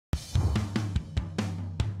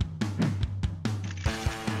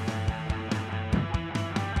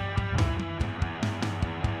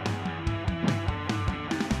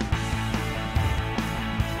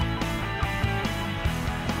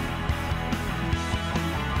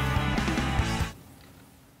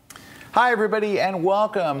Hi everybody and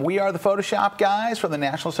welcome. We are the Photoshop guys from the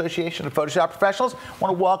National Association of Photoshop Professionals. I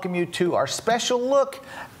want to welcome you to our special look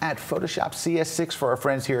at Photoshop CS6 for our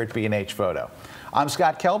friends here at B&H Photo. I'm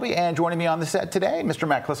Scott Kelby, and joining me on the set today, Mr.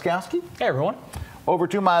 Matt Kliskowski. Hey everyone. Over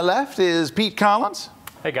to my left is Pete Collins.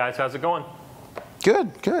 Hey guys, how's it going?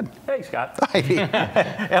 Good, good. Hey Scott. Hi, Pete.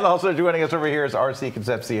 And also joining us over here is RC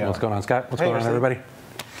Concepcion. What's going on, Scott? What's going on, everybody?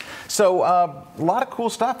 So a lot of cool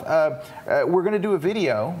stuff. We're going to do a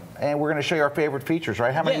video, and we're going to show you our favorite features,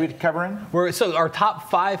 right? How many are we covering? So our top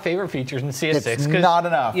 5 favorite features in CS6. It's not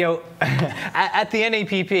enough. You know, at the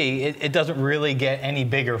NAPP, it doesn't really get any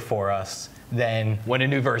bigger for us than when a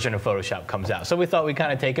new version of Photoshop comes out. So we thought we'd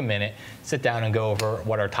kind of take a minute, sit down and go over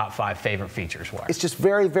what our top 5 favorite features were. It's just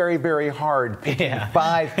very, very, very hard picking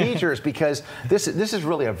 5 features because this is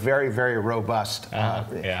really a very, very robust. And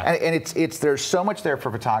there's so much there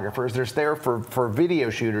for photographers. There's there for video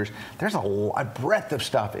shooters. There's a breadth of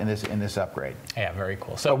stuff in this upgrade. Yeah, very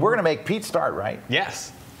cool. So we're going to make Pete start, right?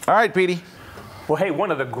 Yes. All right, Petey. Well, hey,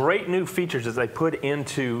 one of the great new features that they put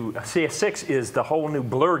into CS6 is the whole new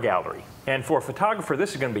blur gallery. And for a photographer,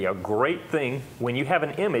 this is going to be a great thing when you have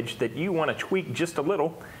an image that you want to tweak just a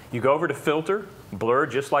little. You go over to Filter, Blur,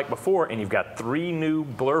 just like before, and you've got 3 new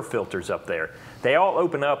blur filters up there. They all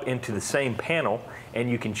open up into the same panel, and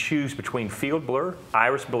you can choose between Field Blur,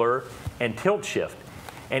 Iris Blur, and Tilt Shift.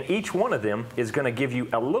 And each one of them is going to give you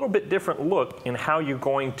a little bit different look in how you're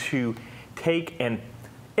going to take and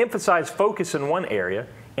emphasize focus in one area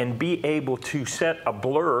and be able to set a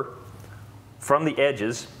blur from the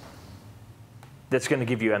edges that's going to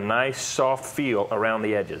give you a nice soft feel around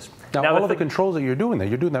the edges. Now all of the controls that you're doing there,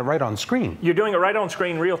 you're doing that right on screen. You're doing it right on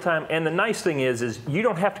screen real time, and the nice thing is you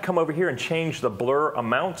don't have to come over here and change the blur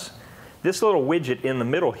amounts. This little widget in the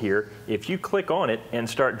middle here, if you click on it and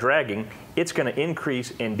start dragging, it's going to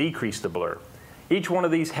increase and decrease the blur. Each one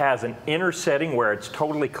of these has an inner setting where it's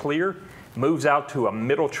totally clear, moves out to a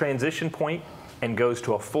middle transition point, and goes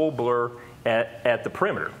to a full blur at the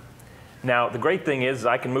perimeter. Now, the great thing is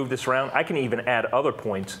I can move this around. I can even add other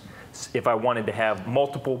points if I wanted to have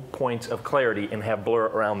multiple points of clarity and have blur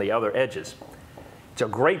around the other edges. It's a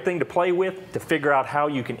great thing to play with to figure out how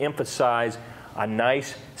you can emphasize a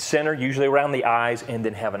nice center, usually around the eyes, and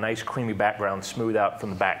then have a nice creamy background smooth out from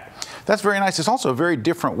the back. That's very nice. It's also a very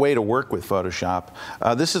different way to work with Photoshop.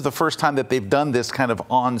 This is the first time that they've done this kind of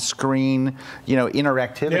on-screen,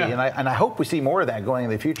 interactivity, and I hope we see more of that going in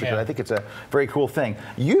the future because I think it's a very cool thing.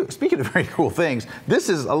 Speaking of very cool things, this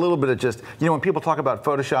is a little bit of just, when people talk about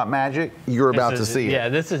Photoshop magic, you're about to see it. Yeah,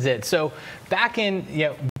 this is it. So back in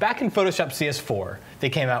Photoshop CS4, they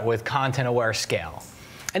came out with ContentAware Scale.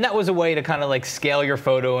 And that was a way to kind of like scale your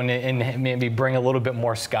photo and maybe bring a little bit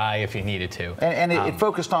more sky if you needed to. And it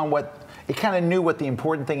focused on it kind of knew what the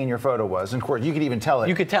important thing in your photo was. And of course, you could even tell it.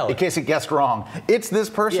 You could tell it. In case it guessed wrong. It's this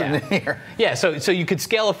person in here. Yeah, so you could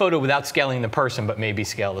scale a photo without scaling the person, but maybe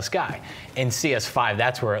scale the sky. In CS5,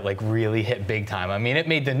 that's where it like really hit big time. I mean, it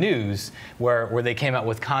made the news where they came out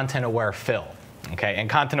with ContentAware Fill. Okay, and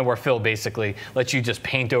ContentAware Fill basically lets you just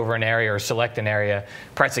paint over an area or select an area,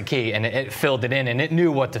 press a key, and it filled it in, and it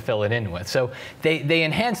knew what to fill it in with. So they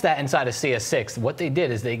enhanced that inside of CS6. What they did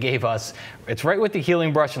is they gave us, it's right with the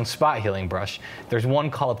healing brush and spot healing brush, there's one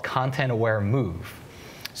called ContentAware Move.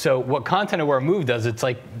 So what ContentAware Move does, it's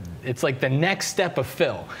like the next step of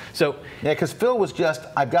fill. So yeah, because fill was just,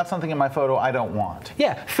 I've got something in my photo I don't want.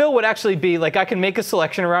 Yeah, fill would actually be like, I can make a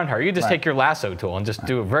selection around her. You just take your lasso tool and just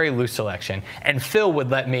do a very loose selection, and fill would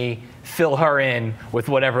let me fill her in with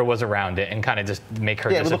whatever was around it and kind of just make her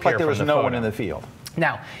disappear from the photo. Yeah, it looked like there was no one in the field.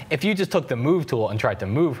 Now, if you just took the Move tool and tried to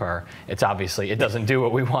move her, it doesn't do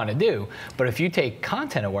what we want to do. But if you take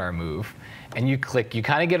ContentAware Move and you click, you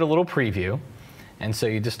kind of get a little preview. And so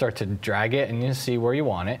you just start to drag it and you see where you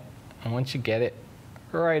want it. And once you get it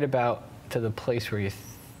right about to the place where you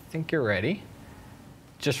think you're ready,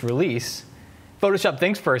 just release. Photoshop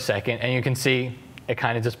thinks for a second, and you can see it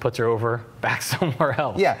kind of just puts her over back somewhere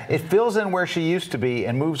else. Yeah, it fills in where she used to be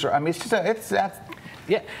and moves her. I mean,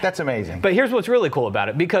 that's amazing. But here's what's really cool about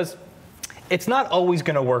it, because it's not always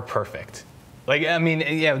going to work perfect. Like, I mean,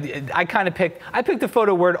 I picked the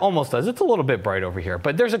photo where it almost does. It's a little bit bright over here,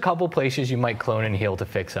 but there's a couple places you might clone and heal to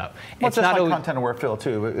fix up. Well, it's just like ContentAware Fill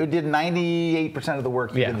too. It did 98% of the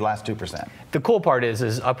work, you did the last 2%. The cool part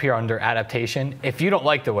is up here under adaptation, if you don't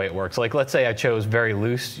like the way it works, like let's say I chose very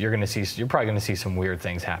loose, you're probably gonna see some weird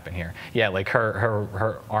things happen here. Yeah, like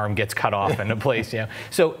her arm gets cut off in a place,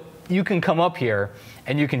 So you can come up here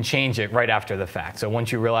and you can change it right after the fact. So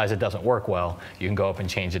once you realize it doesn't work well, you can go up and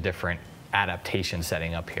change a different adaptation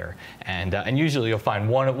setting up here, and usually you'll find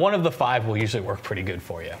one of the 5 will usually work pretty good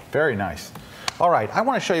for you. Very nice. All right, I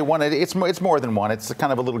want to show you one. It's more than one. It's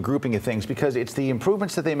kind of a little grouping of things because it's the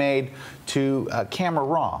improvements that they made to Camera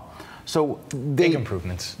Raw. So big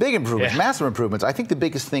improvements. Big improvements, massive improvements. I think the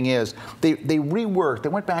biggest thing is they reworked, they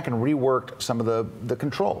went back and reworked some of the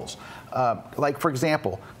controls. Like, for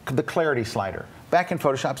example, the clarity slider. Back in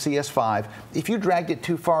Photoshop CS5, if you dragged it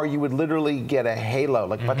too far, you would literally get a halo.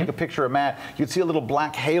 Like if I took a picture of Matt, you'd see a little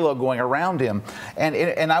black halo going around him.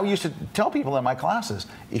 And I used to tell people in my classes,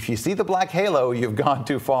 if you see the black halo, you've gone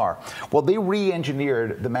too far. Well, they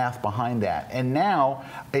re-engineered the math behind that. And now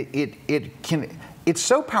it's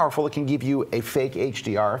so powerful it can give you a fake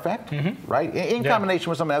HDR effect, right? In combination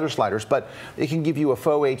with some other sliders, but it can give you a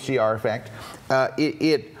faux HDR effect.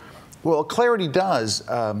 Well, clarity does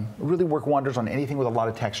really work wonders on anything with a lot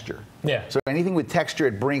of texture. Yeah. So anything with texture,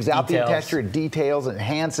 it brings out the texture, it details, it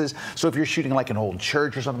enhances. So if you're shooting like an old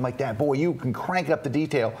church or something like that, boy, you can crank up the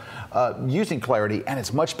detail using clarity, and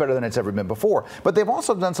it's much better than it's ever been before. But they've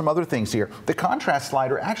also done some other things here. The contrast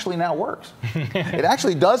slider actually now works. It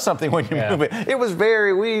actually does something when you move it. It was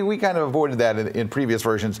we kind of avoided that in previous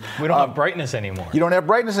versions. We don't have brightness anymore. You don't have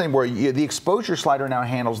brightness anymore. The exposure slider now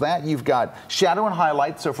handles that. You've got shadow and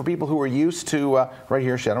highlight. So for people who are used to, right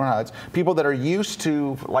here, shadow and highlights, people that are used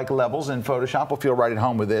to like levels in Photoshop will feel right at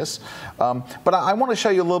home with this. But I want to show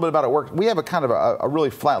you a little bit about it work. We have a kind of a really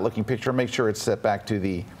flat looking picture. Make sure it's set back to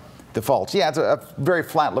the defaults. Yeah, it's a very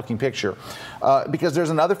flat looking picture because there's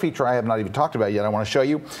another feature I have not even talked about yet I want to show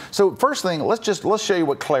you. So first thing, let's show you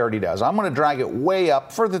what clarity does. I'm going to drag it way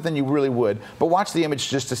up, further than you really would, but watch the image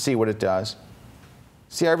just to see what it does.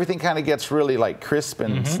 See how everything kind of gets really like crisp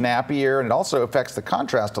and snappier, and it also affects the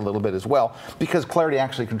contrast a little bit as well because clarity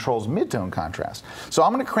actually controls mid-tone contrast. So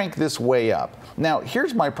I'm going to crank this way up. Now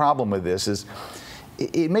here's my problem with this is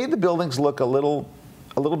it made the buildings look a little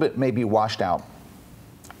bit maybe washed out.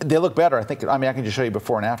 They look better, I think. I mean, I can just show you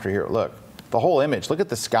before and after here. Look, the whole image. Look at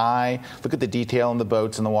the sky, look at the detail in the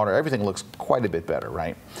boats and the water. Everything looks quite a bit better,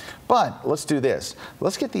 right? But let's do this.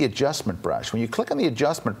 Let's get the adjustment brush. When you click on the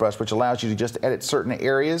adjustment brush, which allows you to just edit certain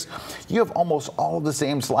areas, you have almost all of the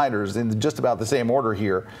same sliders in just about the same order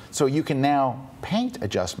here. So you can now paint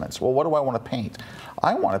adjustments. Well, what do I want to paint?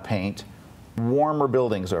 I want to paint warmer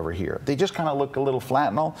buildings over here. They just kind of look a little flat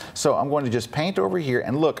and all. So I'm going to just paint over here,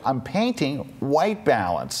 and look, I'm painting white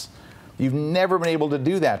balance. You've never been able to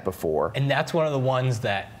do that before. And that's one of the ones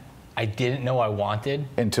that I didn't know I wanted.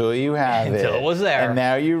 Until you have it. Until it was there. And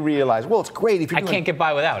now you realize, well, it's great if you're I can't get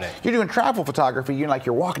by without it. You're doing travel photography,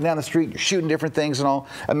 you're walking down the street, you're shooting different things and all.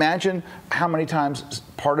 Imagine how many times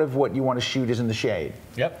part of what you want to shoot is in the shade.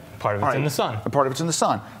 Yep. Part of it's in the sun. Part of it's in the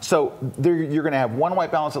sun. So you're going to have one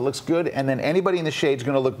white balance that looks good, and then anybody in the shade is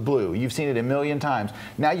going to look blue. You've seen it a million times.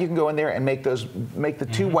 Now you can go in there and make the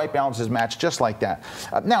two white balances match just like that.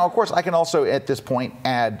 Now, of course, I can also at this point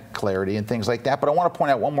add clarity and things like that. But I want to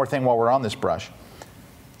point out one more thing while we're on this brush: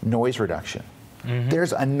 noise reduction.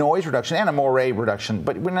 There's a noise reduction and a moire reduction,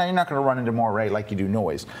 but you're not going to run into moire like you do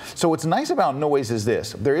noise. So what's nice about noise is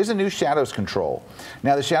this. There is a new shadows control.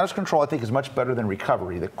 Now the shadows control I think is much better than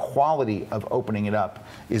recovery. The quality of opening it up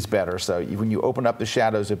is better. So when you open up the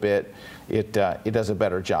shadows a bit, it does a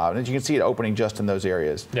better job. And as you can see it opening just in those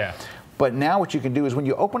areas. Yeah. But now what you can do is when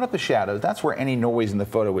you open up the shadows, that's where any noise in the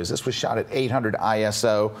photo is. This was shot at 800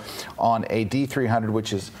 ISO on a D300,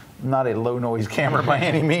 which is not a low noise camera by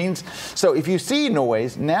any means. So if you see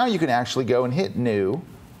noise, now you can actually go and hit new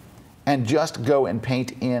and just go and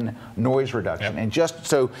paint in noise reduction. And just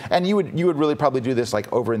so, and you would really probably do this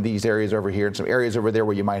like over in these areas over here and some areas over there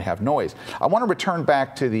where you might have noise. I want to return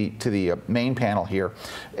back to the main panel here,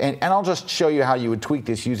 and I'll just show you how you would tweak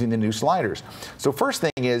this using the new sliders. So first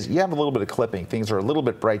thing is you have a little bit of clipping. Things are a little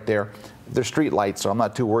bit bright there. They're street lights, so I'm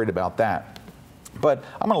not too worried about that. But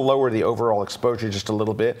I'm going to lower the overall exposure just a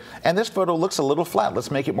little bit, and this photo looks a little flat. Let's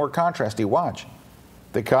make it more contrasty. Watch.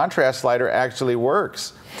 The contrast slider actually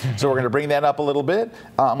works. So we're going to bring that up a little bit.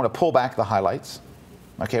 I'm going to pull back the highlights.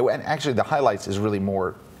 Okay, and actually the highlights is really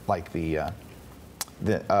more like the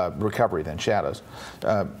recovery than shadows.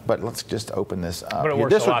 But let's just open this up. But it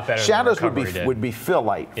works a lot better shadows than recovery would be fill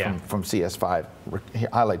light from CS5.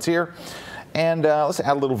 Highlights here. And let's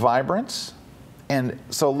add a little vibrance. And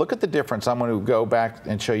so look at the difference. I'm going to go back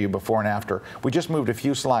and show you before and after. We just moved a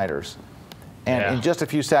few sliders. And in just a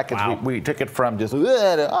few seconds, we took it from just,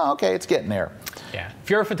 oh, okay, it's getting there. Yeah. If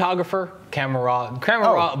you're a photographer, Camera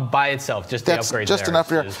Raw by itself, just the upgrade just enough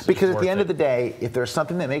there. Because at the end of the day, if there's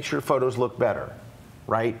something that makes your photos look better,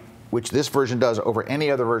 right, which this version does over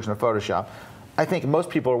any other version of Photoshop, I think most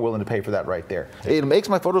people are willing to pay for that right there. It makes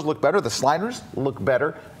my photos look better. The sliders look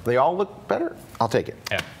better. They all look better. I'll take it.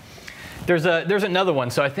 Yeah. There's another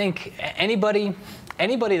one. So I think anybody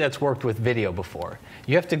that's worked with video before,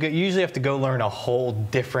 you usually have to go learn a whole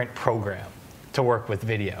different program to work with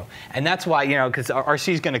video. And that's why, because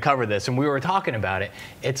RC's going to cover this, and we were talking about it,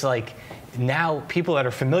 it's like now people that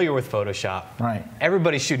are familiar with Photoshop, right?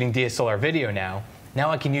 Everybody's shooting DSLR video now. Now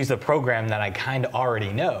I can use the program that I kind of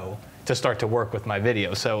already know to start to work with my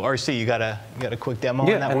video. So RC, you got a quick demo on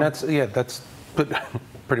that one? That's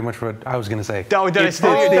pretty much what I was going to say. Oh, did I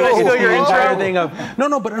steal your intro? Thing of,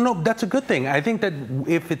 no, that's a good thing. I think that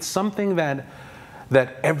if it's something that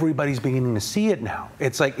everybody's beginning to see it now,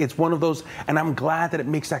 it's one of those, and I'm glad that it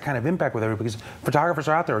makes that kind of impact with everybody, because photographers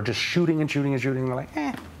are out there are just shooting and shooting and shooting. They're like,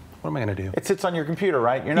 what am I going to do? It sits on your computer,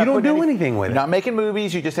 right? You don't do anything with it. You're not making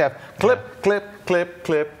movies. You just have clip, clip, clip,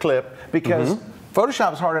 clip, clip, because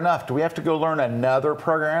Photoshop's hard enough. Do we have to go learn another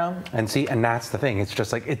program? And that's the thing. It's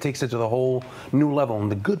just like, it takes it to the whole new level.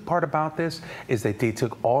 And the good part about this is that they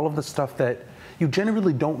took all of the stuff that you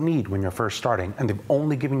generally don't need when you're first starting, and they've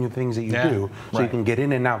only given you things that you do, so you can get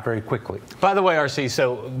in and out very quickly. By the way, RC,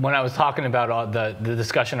 so when I was talking about all the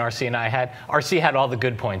discussion RC and I had, RC had all the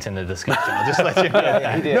good points in the discussion. I'll just let you know.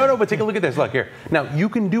 Yeah, he did. No, but take a look at this. Look here. Now, you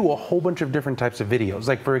can do a whole bunch of different types of videos.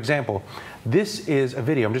 Like, for example, this is a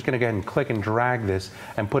video. I'm just going to go ahead and click and drag this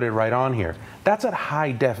and put it right on here. That's a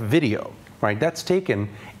high-def video, right? That's taken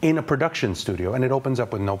in a production studio, and it opens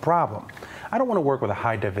up with no problem. I don't want to work with a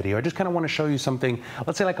high-def video. I just kind of want to show you something,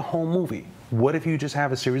 let's say like a home movie. What if you just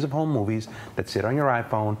have a series of home movies that sit on your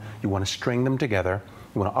iPhone, you want to string them together,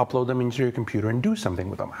 you want to upload them into your computer and do something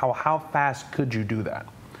with them? How fast could you do that?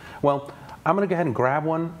 Well, I'm going to go ahead and grab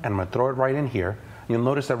one, and I'm going to throw it right in here. You'll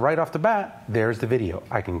notice that right off the bat, there's the video.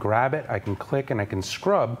 I can grab it, I can click, and I can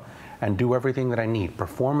scrub and do everything that I need.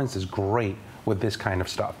 Performance is great with this kind of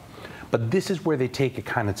stuff. But this is where they take it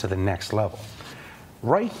kind of to the next level.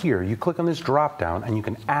 Right here, you click on this drop down and you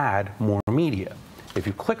can add more media. If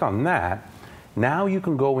you click on that, now you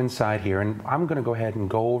can go inside here, and I'm going to go ahead and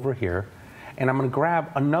go over here, and I'm going to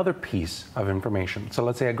grab another piece of information. So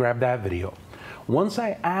let's say I grab that video. Once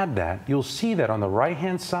I add that, you'll see that on the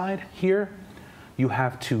right-hand side here, you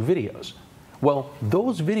have two videos. Well,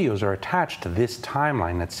 those videos are attached to this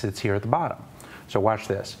timeline that sits here at the bottom. So watch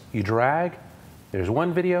this. You drag, there's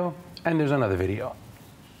one video, and there's another video.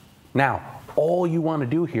 Now, all you want to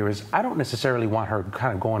do here is, I don't necessarily want her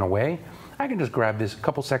kind of going away. I can just grab this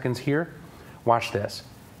couple seconds here. Watch this.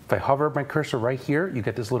 If I hover my cursor right here, you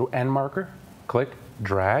get this little end marker. Click,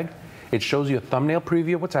 drag. It shows you a thumbnail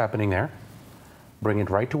preview of what's happening there. Bring it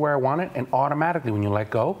right to where I want it, and automatically when you let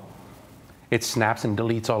go, it snaps and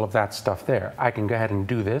deletes all of that stuff there. I can go ahead and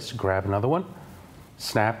do this, grab another one,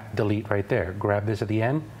 snap, delete right there. Grab this at the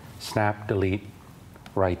end, snap, delete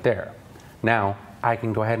right there. Now, I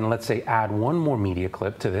can go ahead and, let's say, add one more media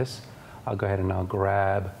clip to this. I'll go ahead and I'll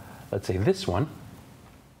grab, let's say, this one.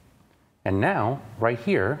 And now, right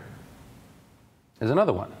here, is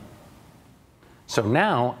another one. So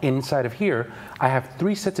now, inside of here, I have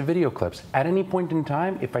 3 sets of video clips. At any point in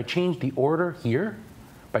time, if I change the order here,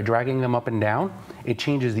 by dragging them up and down, it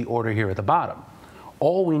changes the order here at the bottom.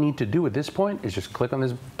 All we need to do at this point is just click on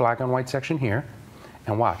this black and white section here,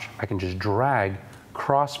 and watch. I can just drag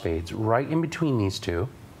crossfades right in between these two,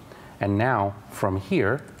 and now from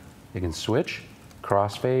here you can switch,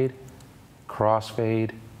 crossfade,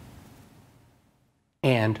 crossfade,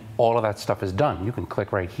 and all of that stuff is done. You can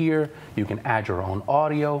click right here, you can add your own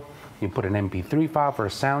audio, you can put an MP3 file for a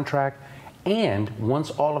soundtrack, and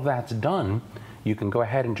once all of that's done, you can go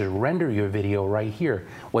ahead and just render your video right here.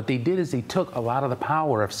 What they did is they took a lot of the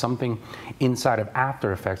power of something inside of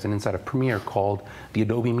After Effects and inside of Premiere called the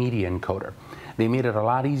Adobe Media Encoder. They made it a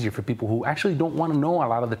lot easier for people who actually don't want to know a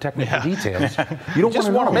lot of the technical details. You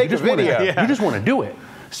don't want to make a video. You just want to do it.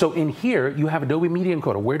 So in here, you have Adobe Media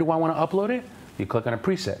Encoder. Where do I want to upload it? You click on a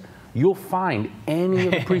preset. You'll find any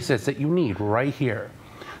of the presets that you need right here.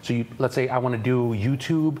 So let's say I want to do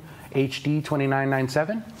YouTube HD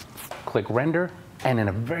 2997. Click render, and in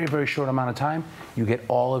a very, very short amount of time, you get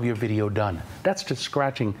all of your video done. That's just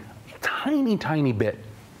scratching a tiny, tiny bit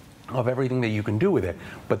of everything that you can do with it.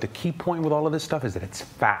 But the key point with all of this stuff is that it's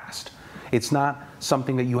fast. It's not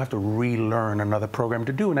something that you have to relearn another program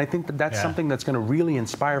to do. And I think that that's something that's going to really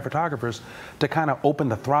inspire photographers to kind of open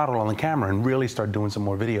the throttle on the camera and really start doing some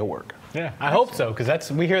more video work. Yeah, I hope so,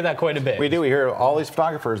 because we hear that quite a bit. We do. We hear all these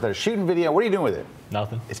photographers that are shooting video. What are you doing with it?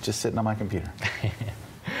 Nothing. It's just sitting on my computer.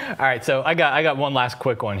 All right, so I got one last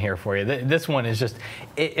quick one here for you. This one is just,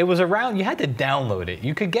 it was around, you had to download it.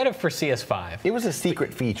 You could get it for CS5. It was a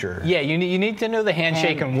secret feature. Yeah, you need to know the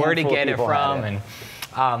handshake and where to get it from.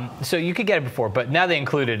 And so you could get it before, but now they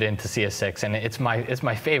include it into CS6, and it's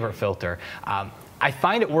my favorite filter. I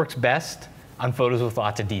find it works best on photos with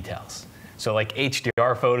lots of details. So like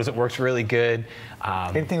HDR photos, it works really good.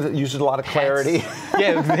 Anything that uses a lot of clarity.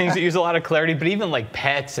 Yeah, things that use a lot of clarity, but even like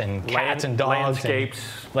pets and cats and dogs.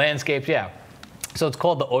 Landscapes, yeah. So it's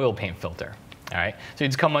called the oil paint filter. All right, so you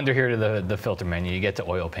just come under here to the filter menu, you get to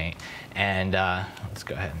oil paint, and let's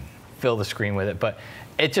go ahead and fill the screen with it. But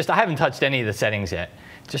it just, I haven't touched any of the settings yet.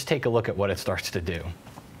 Just take a look at what it starts to do.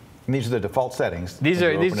 And these are the default settings. These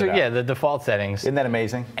are yeah, the default settings. Isn't that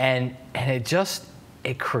amazing? And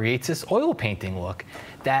it creates this oil painting look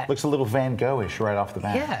that looks a little Van Gogh-ish right off the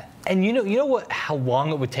bat. Yeah, and you know what? How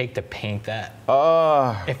long it would take to paint that?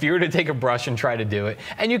 If you were to take a brush and try to do it,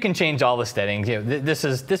 and you can change all the settings. You know,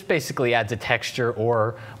 this basically adds a texture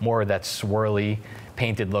or more of that swirly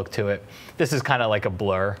painted look to it. This is kind of like a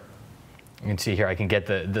blur. You can see here I can get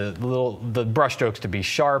the brush strokes to be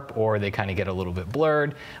sharp, or they kind of get a little bit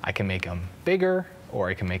blurred. I can make them bigger, or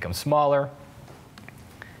I can make them smaller.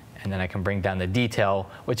 And then I can bring down the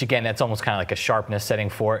detail, which again, that's almost kind of like a sharpness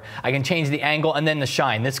setting for it. I can change the angle and then the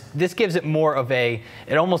shine. This gives it more of it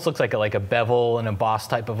almost looks like a bevel and emboss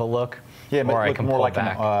type of a look. Yeah, but I can more like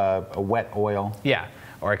a wet oil. Yeah,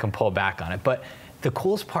 or I can pull back on it. But the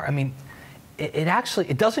coolest part, I mean,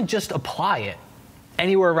 it doesn't just apply it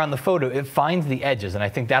anywhere around the photo. It finds the edges, and I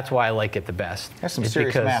think that's why I like it the best. There's some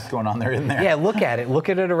serious math going on there, isn't there? Yeah, look at it. Look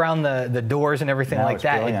at it around the doors and everything like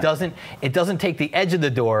that. Brilliant. It doesn't take the edge of the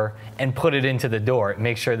door and put it into the door. It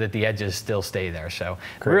makes sure that the edges still stay there. So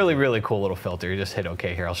really, really cool little filter. You just hit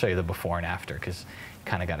OK here. I'll show you the before and after because you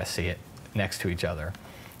kind of got to see it next to each other.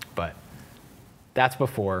 But that's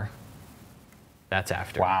before. That's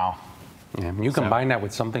after. Wow. Yeah, you combine that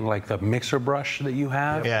with something like the mixer brush that you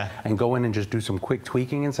have, and go in and just do some quick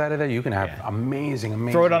tweaking inside of that. You can have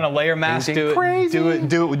amazing. Throw it on a layer mask, do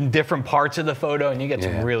it with different parts of the photo, and you get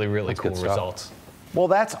some really, really cool results. Well,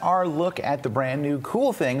 that's our look at the brand new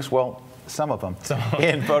cool things. Well, some of them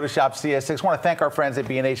in Photoshop CS6. I want to thank our friends at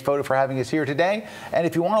B&H Photo for having us here today. And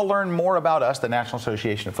if you want to learn more about us, the National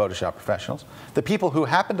Association of Photoshop Professionals, the people who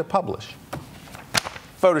happen to publish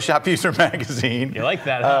Photoshop User Magazine. You like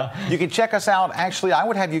that, huh? You can check us out. Actually, I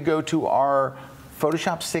would have you go to our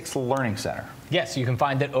Photoshop 6 Learning Center. Yes, you can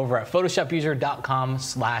find it over at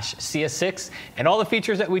photoshopuser.com/CS6. And all the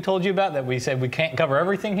features that we told you about that we said we can't cover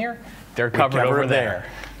everything here, they're covered over there.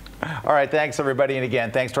 All right, thanks everybody. And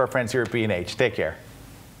again, thanks to our friends here at B&H. Take care.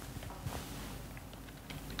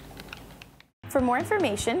 For more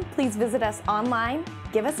information, please visit us online,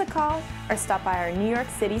 give us a call, or stop by our New York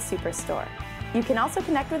City Superstore. You can also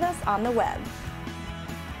connect with us on the web.